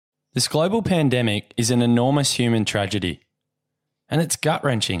This global pandemic is an enormous human tragedy, and it's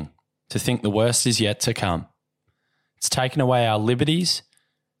gut-wrenching to think the worst is yet to come. It's taken away our liberties,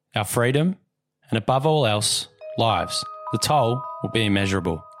 our freedom, and above all else, lives. The toll will be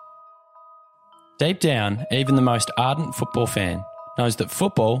immeasurable. Deep down, even the most ardent football fan knows that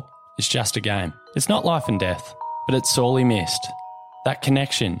football is just a game. It's not life and death, but it's sorely missed. That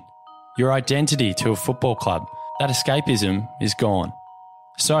connection, your identity to a football club, that escapism is gone.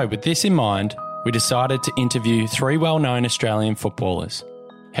 So, with this in mind, we decided to interview 3 well-known Australian footballers.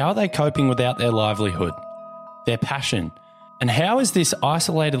 How are they coping without their livelihood, their passion, and how is this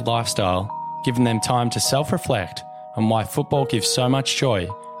isolated lifestyle giving them time to self-reflect on why football gives so much joy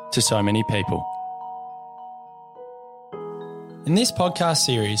to so many people? In this podcast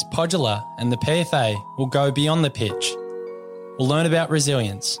series, Podula and the PFA will go beyond the pitch. We'll learn about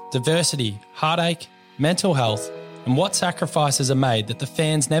resilience, diversity, heartache, mental health, and what sacrifices are made that the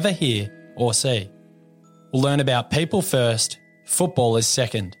fans never hear or see. We'll learn about people first, footballers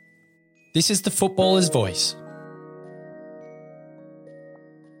second. This is the Footballer's Voice.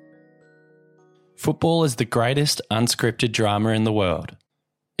 Football is the greatest unscripted drama in the world.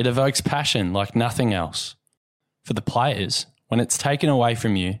 It evokes passion like nothing else. For the players, when it's taken away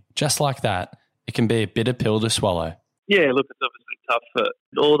from you, just like that, it can be a bitter pill to swallow. Yeah, look, it's obviously tough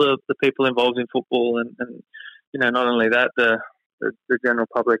for all the people involved in football and you know, not only that, the general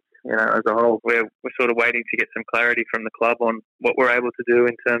public, you know, as a whole. We're sort of waiting to get some clarity from the club on what we're able to do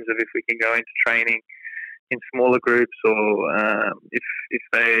in terms of if we can go into training in smaller groups or if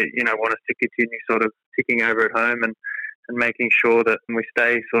they, you know, want us to continue sort of ticking over at home and making sure that we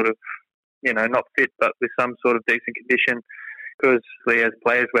stay sort of, you know, not fit but with some sort of decent condition. Because as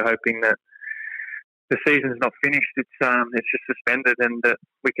players, we're hoping that the season's not finished; it's just suspended, and that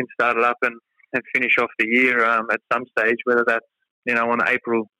we can start it up and finish off the year at some stage. Whether that's, you know, on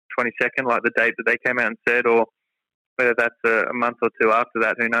April 22nd, like the date that they came out and said, or whether that's a month or two after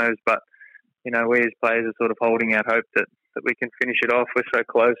that, who knows? But you know, we as players are sort of holding out hope that we can finish it off. We're so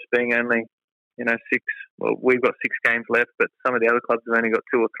close, being only, you know, 6. Well, we've got 6 games left, but some of the other clubs have only got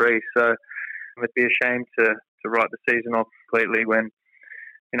 2 or 3. So it'd be a shame to write the season off completely when,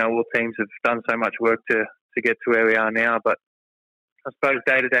 you know, all teams have done so much work to get to where we are now. But I suppose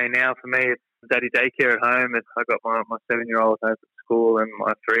day to day now for me, it's daddy daycare at home. I got my 7-year-old home from school and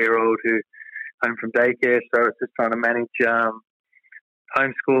my 3-year-old who home from daycare. So it's just trying to manage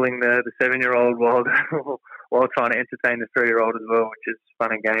homeschooling the 7-year-old while trying to entertain the 3-year-old as well, which is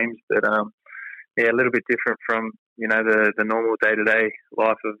fun and games. But yeah, a little bit different from, you know, the normal day-to-day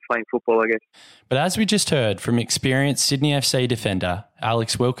life of playing football, I guess. But as we just heard from experienced Sydney FC defender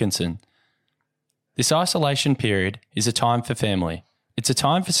Alex Wilkinson, this isolation period is a time for family. It's a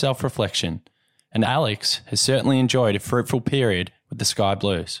time for self-reflection, and Alex has certainly enjoyed a fruitful period with the Sky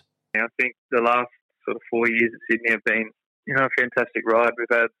Blues. I think the last sort of 4 years at Sydney have been, you know, a fantastic ride. We've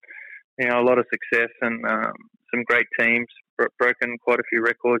had, you know, a lot of success and some great teams, broken quite a few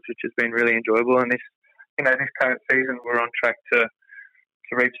records, which has been really enjoyable. And this, you know, this current season, we're on track to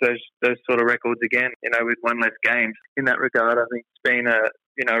reach those sort of records again, you know, with 1 less games. In that regard, I think it's been a,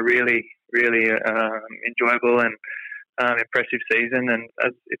 you know, really enjoyable and impressive season. And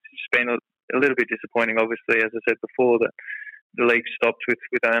it's just been a little bit disappointing, obviously, as I said before, that the league stopped with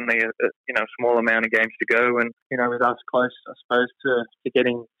only a you know, small amount of games to go, and you know, with us close, I suppose, to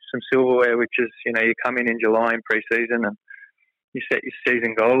getting some silverware, which is, you know, you come in July in pre-season and you set your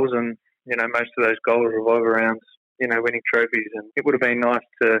season goals, and you know, most of those goals revolve around, you know, winning trophies, and it would have been nice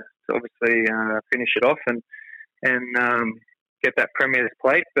to obviously finish it off and get that Premier's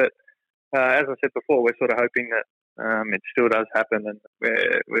plate. But as I said before, we're sort of hoping that it still does happen, and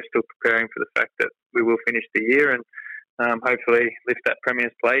we're still preparing for the fact that we will finish the year and hopefully lift that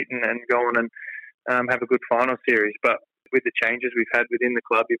Premier's plate and go on and have a good final series. But with the changes we've had within the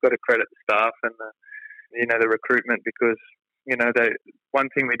club, you've got to credit the staff and the recruitment, because you know, one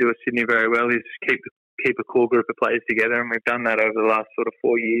thing we do at Sydney very well is keep a core group of players together, and we've done that over the last sort of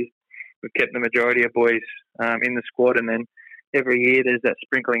 4 years. We've kept the majority of boys in the squad, and then every year there's that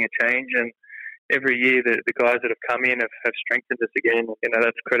sprinkling of change, and every year the guys that have come in have strengthened us again. You know,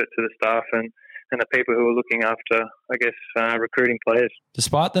 that's credit to the staff and the people who are looking after, I guess, recruiting players.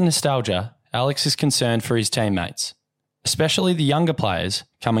 Despite the nostalgia, Alex is concerned for his teammates, especially the younger players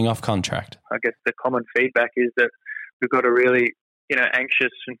coming off contract. I guess the common feedback is that we've got a really, you know,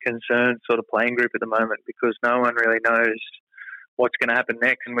 anxious and concerned sort of playing group at the moment, because no one really knows what's going to happen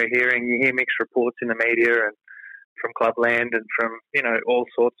next. And you hear mixed reports in the media and from Clubland and from, you know, all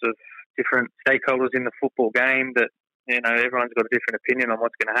sorts of different stakeholders in the football game that, you know, everyone's got a different opinion on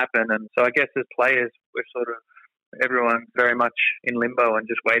what's going to happen. And so I guess as players, we're sort of everyone's very much in limbo and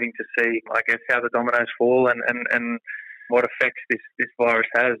just waiting to see, I guess, how the dominoes fall and what effects this virus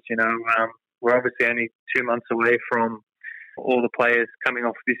has. We're obviously only 2 months away from all the players coming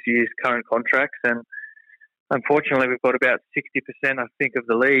off this year's current contracts, and unfortunately we've got about 60%, I think, of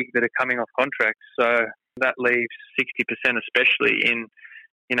the league that are coming off contracts. So that leaves 60% especially in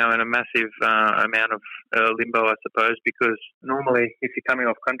a massive amount of limbo, I suppose, because normally if you're coming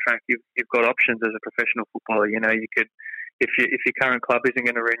off contract, you've got options as a professional footballer. You could, if your current club isn't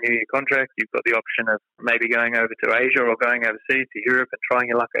going to renew your contract, you've got the option of maybe going over to Asia or going overseas to Europe and trying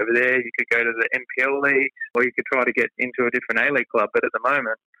your luck over there. You could go to the NPL league, or you could try to get into a different A-League club. But at the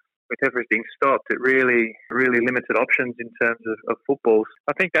moment, with everything stopped, it really, really limited options in terms of footballs.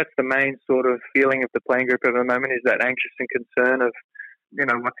 I think that's the main sort of feeling of the playing group at the moment, is that anxious and concern of,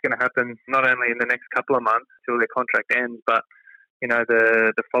 what's going to happen not only in the next couple of months till their contract ends, but,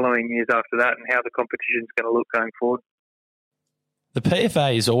 the following years after that, and how the competition's going to look going forward. The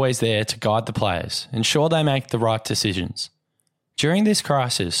PFA is always there to guide the players, ensure they make the right decisions. During this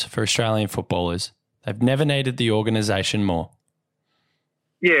crisis for Australian footballers, they've never needed the organisation more.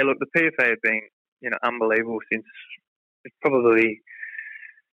 Yeah, look, the PFA have been, unbelievable since probably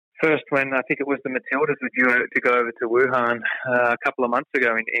first when I think it was the Matildas were due to go over to Wuhan a couple of months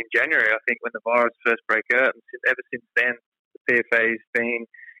ago in January, I think, when the virus first broke out. And ever since then, the PFA has been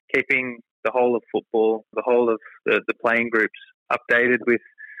keeping the whole of football, the whole of the playing groups updated with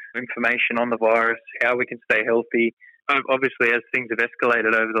information on the virus, how we can stay healthy. Obviously, as things have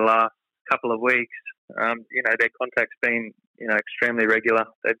escalated over the last couple of weeks, their contact's been, extremely regular.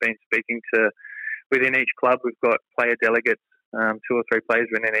 They've been speaking to, within each club, we've got player delegates, 2 or 3 players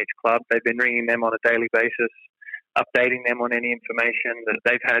within each club. They've been ringing them on a daily basis, updating them on any information that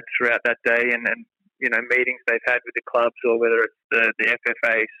they've had throughout that day and meetings they've had with the clubs, or whether it's the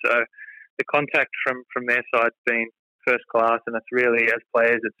FFA. So the contact from their side's been first class, and it's really, as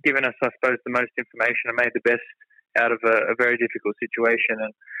players, it's given us, I suppose, the most information and made the best out of a very difficult situation.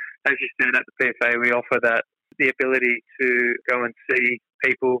 And as you said, at the PFA, we offer that, the ability to go and see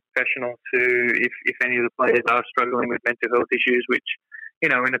people, professionals, who, if any of the players are struggling with mental health issues, which,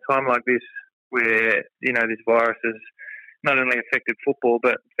 in a time like this where, this virus has not only affected football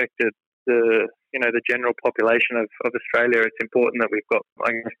but affected the general population of Australia, it's important that we've got,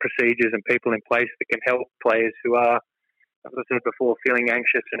 procedures and people in place that can help players who are, as I said before, feeling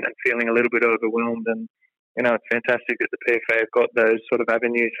anxious and feeling a little bit overwhelmed. And, it's fantastic that the PFA have got those sort of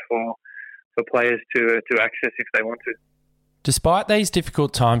avenues for players to access if they want to. Despite these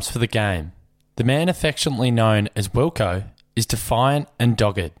difficult times for the game, the man affectionately known as Wilco is defiant and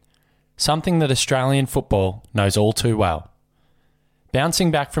dogged, something that Australian football knows all too well. Bouncing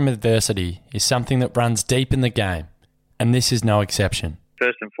back from adversity is something that runs deep in the game, and this is no exception.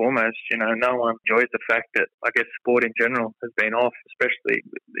 First and foremost, no one enjoys the fact that, I guess, sport in general has been off, especially,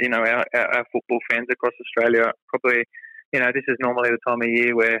 our football fans across Australia. Probably, this is normally the time of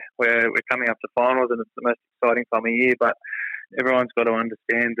year where we're coming up to finals, and it's the most exciting time of year, but everyone's got to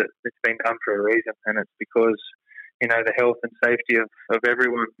understand that it's been done for a reason, and it's because, the health and safety of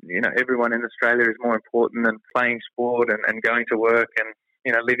everyone. Everyone in Australia is more important than playing sport and going to work and,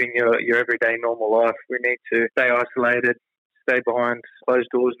 living your everyday normal life. We need to stay isolated, stay behind closed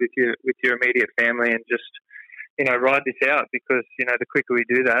doors with your immediate family, and just, ride this out, because, the quicker we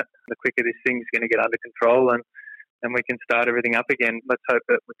do that, the quicker this thing's going to get under control and we can start everything up again. Let's hope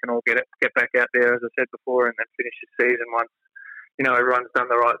that we can all get back out there, as I said before, and finish the season once, everyone's done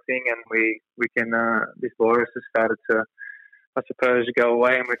the right thing and we can, this virus has started to, I suppose, go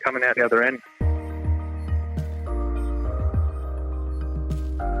away and we're coming out the other end.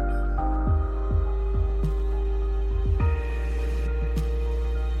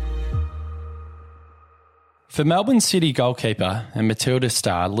 For Melbourne City goalkeeper and Matildas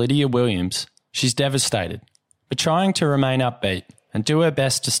star Lydia Williams, she's devastated, but trying to remain upbeat and do her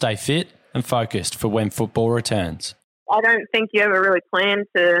best to stay fit and focused for when football returns. I don't think you ever really plan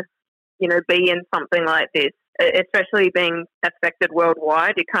to, be in something like this, especially being affected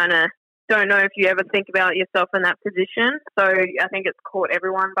worldwide. You kind of don't know if you ever think about yourself in that position. So I think it's caught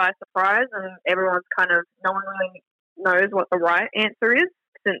everyone by surprise, and everyone's no one really knows what the right answer is,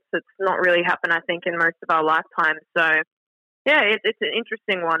 since it's not really happened, I think, in most of our lifetimes. So, yeah, it's an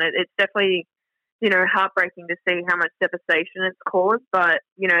interesting one. It's definitely, heartbreaking to see how much devastation it's caused. But,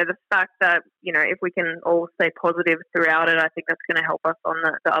 the fact that, if we can all stay positive throughout it, I think that's going to help us on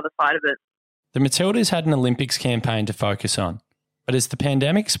the other side of it. The Matildas had an Olympics campaign to focus on, but as the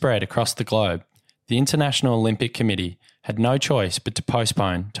pandemic spread across the globe, the International Olympic Committee had no choice but to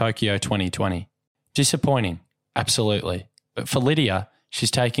postpone Tokyo 2020. Disappointing, absolutely. But for Lydia,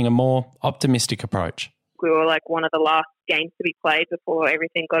 she's taking a more optimistic approach. we were like one of the last games to be played before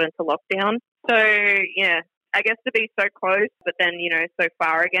everything got into lockdown. So, yeah, I guess to be so close, but then, so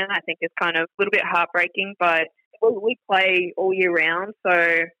far again, I think is kind of a little bit heartbreaking, but we play all year round.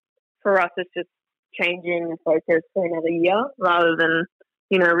 So for us, it's just changing the focus for another year rather than,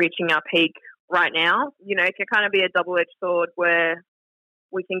 reaching our peak right now. It can kind of be a double-edged sword where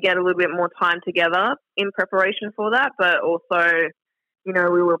we can get a little bit more time together in preparation for that, but also, we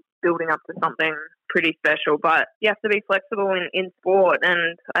were building up to something pretty special. But you have to be flexible in sport,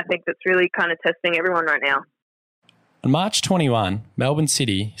 and I think that's really kind of testing everyone right now. On March 21, Melbourne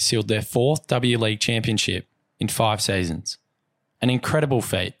City sealed their 4th W League championship in 5 seasons. An incredible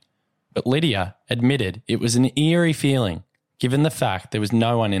feat, but Lydia admitted it was an eerie feeling given the fact there was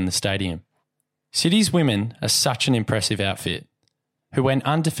no one in the stadium. City's women are such an impressive outfit, who went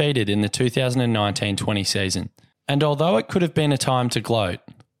undefeated in the 2019-20 season. And although it could have been a time to gloat,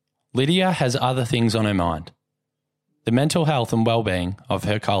 Lydia has other things on her mind: the mental health and well-being of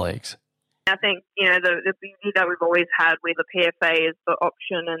her colleagues. I think, the beauty that we've always had with the PFA is the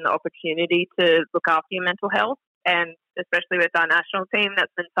option and the opportunity to look after your mental health. And especially with our national team,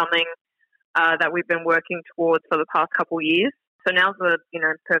 that's been something that we've been working towards for the past couple of years. So now's the,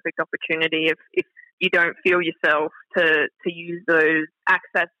 perfect opportunity if you don't feel yourself to use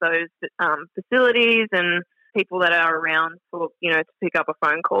access those facilities and people that are around for, to pick up a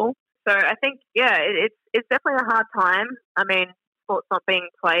phone call. So I think, it's definitely a hard time. I mean, sport's not being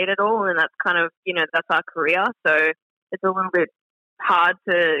played at all, and that's kind of, that's our career. So it's a little bit hard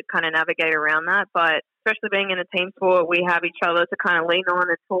to kind of navigate around that. But especially being in a team sport, we have each other to kind of lean on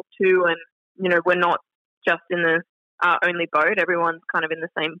and talk to, and, we're not just in the only boat. Everyone's kind of in the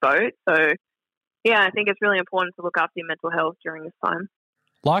same boat. So, yeah, I think it's really important to look after your mental health during this time.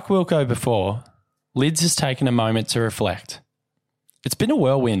 Like Wilco before, Lids has taken a moment to reflect. It's been a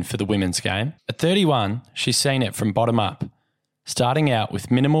whirlwind for the women's game. At 31, she's seen it from bottom up, starting out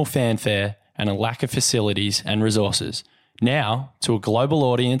with minimal fanfare and a lack of facilities and resources, now to a global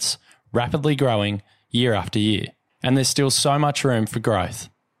audience, rapidly growing year after year. And there's still so much room for growth.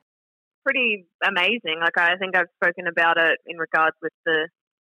 Pretty amazing. Like, I think I've spoken about it in regards with the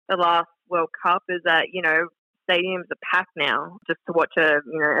last World Cup, is that, stadiums are packed now just to watch a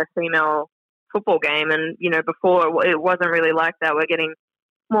female football game. And, before it wasn't really like that. We're getting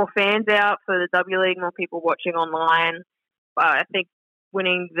more fans out for the W League, more people watching online. I think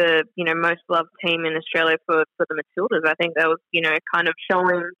winning the, most loved team in Australia for the Matildas, I think that was, kind of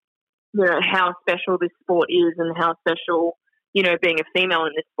showing, how special this sport is and how special, being a female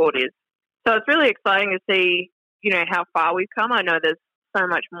in this sport is. So it's really exciting to see, how far we've come. I know there's so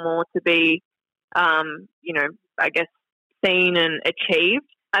much more to be, I guess, seen and achieved.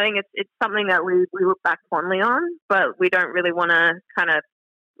 I think it's something that we look back fondly on, but we don't really want to kind of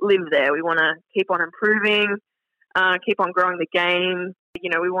live there. We want to keep on improving, keep on growing the game.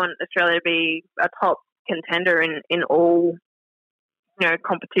 We want Australia to be a top contender in all,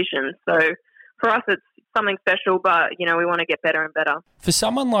 competitions. So for us, it's something special, but, we want to get better and better. For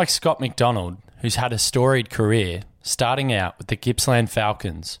someone like Scott McDonald, who's had a storied career, starting out with the Gippsland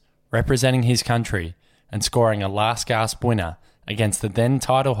Falcons, representing his country and scoring a last-gasp winner against the then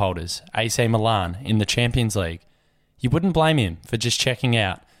title holders, AC Milan, in the Champions League, you wouldn't blame him for just checking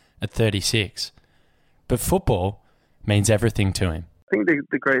out at 36. But football means everything to him. I think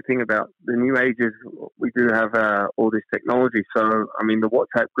the great thing about the new age is we do have all this technology. So, I mean, the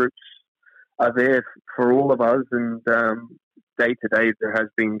WhatsApp groups are there for all of us, and day to day there has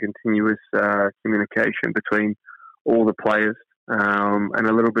been continuous communication between all the players and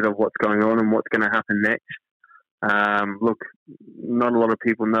a little bit of what's going on and what's going to happen next. Look, not a lot of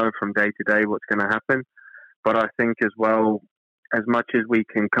people know from day to day what's going to happen, but I think as well, as much as we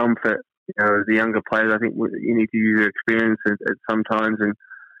can comfort the younger players, I think you need to use your experience at sometimes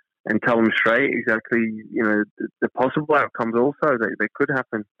and tell them straight exactly, the possible outcomes also that they could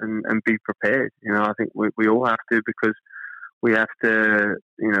happen and be prepared. I think we all have to, because we have to,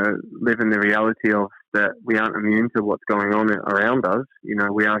 live in the reality of that we aren't immune to what's going on around us.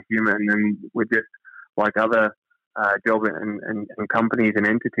 We are human, and we're just like other job and companies and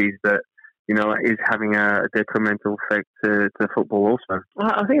entities that, is having a detrimental effect to football also.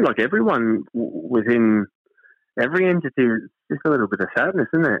 I think like everyone within every entity, it's just a little bit of sadness,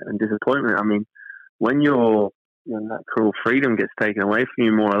 isn't it? And disappointment. I mean, when your natural freedom gets taken away from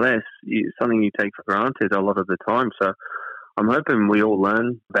you, more or less, it's something you take for granted a lot of the time. So I'm hoping we all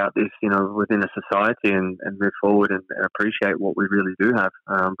learn about this, within a society and move forward and appreciate what we really do have,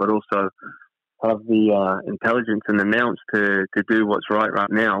 but also have the intelligence and the nous to do what's right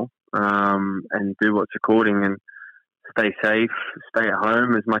now, and do what's according. And stay safe, stay at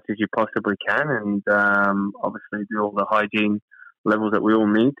home as much as you possibly can, and obviously do all the hygiene levels that we all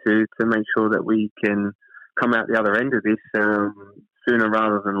need to make sure that we can come out the other end of this sooner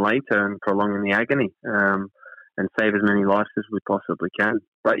rather than later and prolonging the agony and save as many lives as we possibly can.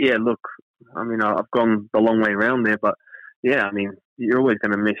 But yeah, look, I mean, I've gone the long way around there, but yeah, I mean, you're always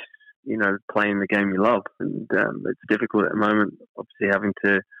going to miss, playing the game you love. And it's difficult at the moment, obviously having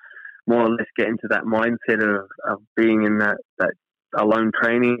to more or less get into that mindset of being in that alone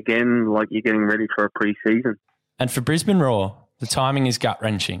training again, like you're getting ready for a pre-season. And for Brisbane Roar, the timing is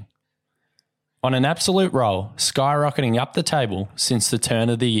gut-wrenching. On an absolute roll, skyrocketing up the table since the turn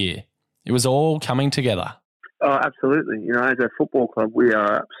of the year. It was all coming together. Oh, absolutely. As a football club, we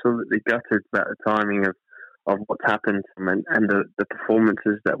are absolutely gutted about the timing of what's happened and the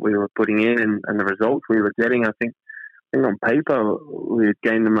performances that we were putting in and the results we were getting. I think on paper, we had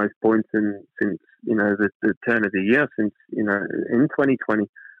gained the most points since the turn of the year, since, in 2020.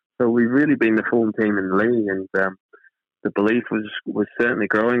 So we've really been the form team in the league, and the belief was certainly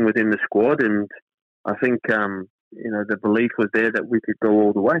growing within the squad. And I think, the belief was there that we could go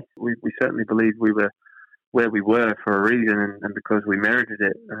all the way. We certainly believed we were where we were for a reason and because we merited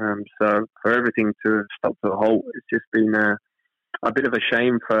it. So for everything to have stopped to a halt, it's just been a bit of a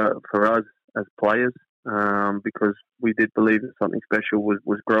shame for us as players, because we did believe that something special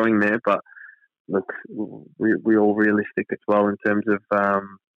was growing there. But look, we're all realistic as well in terms of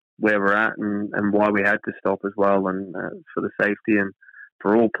where we're at and why we had to stop as well, and for the safety and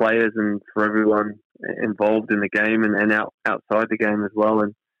for all players and for everyone involved in the game and outside the game as well.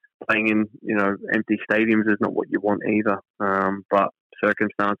 And playing in, empty stadiums is not what you want either. But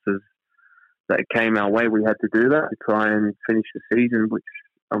circumstances that came our way, we had to do that to try and finish the season, which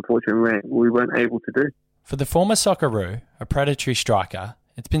unfortunately we weren't able to do. For the former Socceroo, a predatory striker,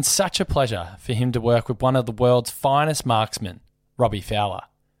 it's been such a pleasure for him to work with one of the world's finest marksmen, Robbie Fowler.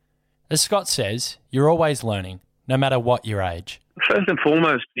 As Scott says, you're always learning, no matter what your age. First and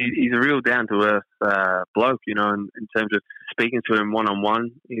foremost, he's a real down-to-earth bloke, in terms of speaking to him one-on-one.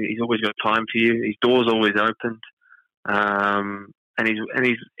 He's always got time for you. His door's always opened. And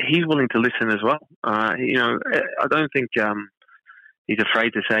he's willing to listen as well. I don't think he's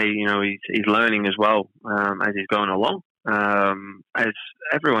afraid to say, he's learning as well as he's going along, as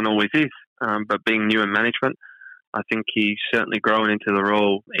everyone always is. But being new in management, I think he's certainly grown into the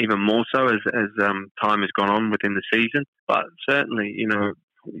role even more so as time has gone on within the season. But certainly, you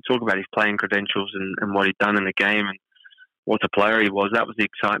talk about his playing credentials and what he'd done in the game and what a player he was. That was the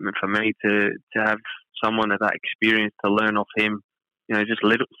excitement for me to have someone of that experience to learn off him. Just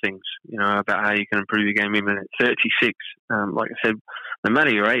little things, about how you can improve your game even at 36. Like I said, no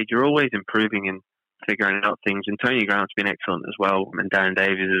matter your age, you're always improving and figuring out things. And Tony Grant's been excellent as well, and Darren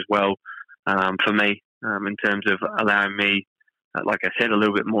Davies as well, for me, in terms of allowing me, like I said, a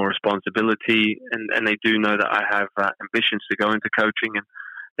little bit more responsibility. And they do know that I have ambitions to go into coaching, and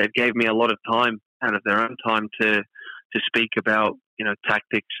they've gave me a lot of time out of their own time to speak about,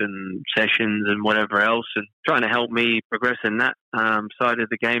 tactics and sessions and whatever else, and trying to help me progress in that side of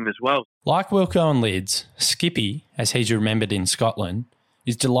the game as well. Like Wilco and Lids, Skippy, as he's remembered in Scotland,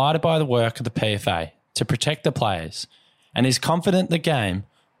 is delighted by the work of the PFA to protect the players and is confident the game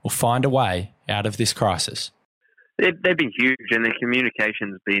will find a way out of this crisis. They've been huge, and their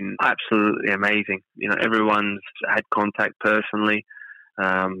communication's been absolutely amazing. Everyone's had contact personally,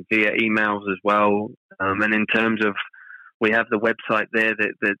 via emails as well. And in terms of, we have the website there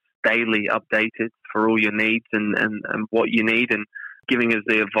that's daily updated for all your needs and what you need, and giving us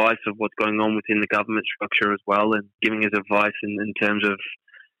the advice of what's going on within the government structure as well, and giving us advice in terms of,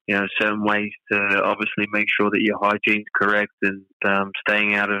 certain ways to obviously make sure that your hygiene's correct and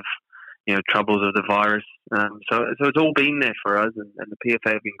staying out of, troubles of the virus. So it's all been there for us, and the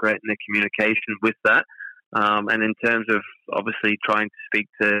PFA have been great in their communication with that. And in terms of obviously trying to speak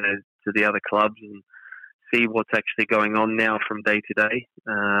to the other clubs and see what's actually going on now from day to day.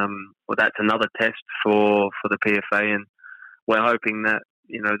 Well, that's another test for the PFA, and we're hoping that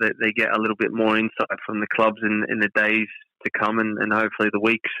that they get a little bit more insight from the clubs in the days to come, and hopefully the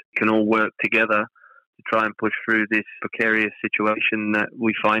weeks can all work together to try and push through this precarious situation that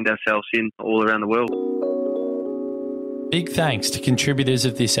we find ourselves in all around the world. Big thanks to contributors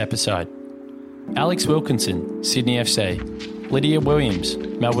of this episode: Alex Wilkinson, Sydney FC; Lydia Williams,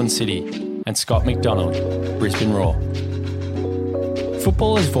 Melbourne City; and Scott McDonald, Brisbane Roar.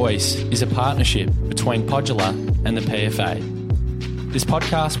 Footballer's Voice is a partnership between Podula and the PFA. This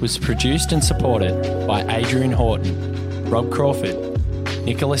podcast was produced and supported by Adrian Horton, Rob Crawford,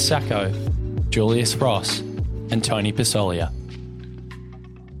 Nicholas Sacco, Julius Ross, and Tony Pasolia.